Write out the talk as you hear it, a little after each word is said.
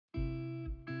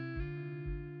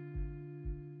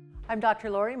I'm Dr.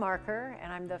 Lori Marker,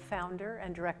 and I'm the founder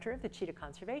and director of the Cheetah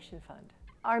Conservation Fund.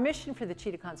 Our mission for the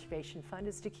Cheetah Conservation Fund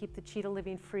is to keep the cheetah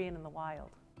living free and in the wild.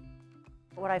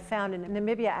 What I found in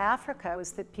Namibia, Africa,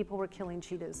 was that people were killing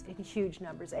cheetahs in huge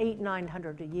numbers,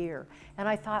 800-900 a year. And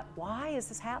I thought, why is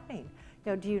this happening?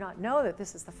 Do you not know that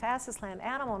this is the fastest land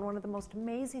animal and one of the most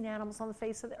amazing animals on the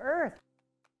face of the earth?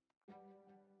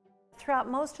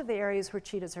 Throughout most of the areas where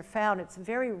cheetahs are found, it's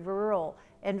very rural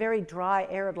and very dry,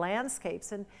 arid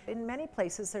landscapes. And in many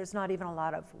places, there's not even a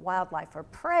lot of wildlife or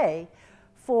prey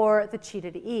for the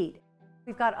cheetah to eat.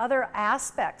 We've got other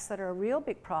aspects that are a real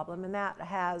big problem, and that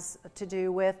has to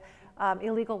do with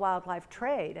illegal wildlife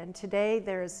trade. And today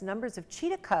there's numbers of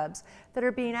cheetah cubs that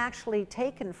are being actually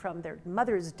taken from their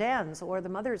mothers' dens, or the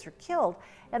mothers are killed,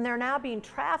 and they're now being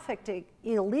trafficked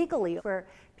illegally where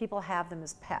people have them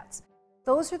as pets.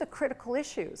 Those are the critical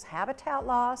issues: habitat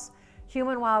loss,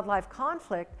 human-wildlife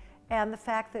conflict, and the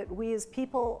fact that we as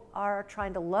people are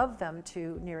trying to love them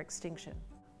to near extinction.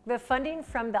 The funding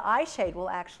from the iShade will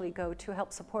actually go to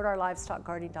help support our livestock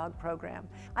guardian dog program.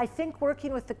 I think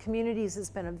working with the communities has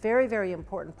been a very, very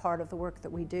important part of the work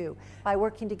that we do, by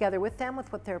working together with them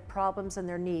with what their problems and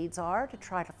their needs are to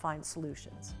try to find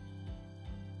solutions.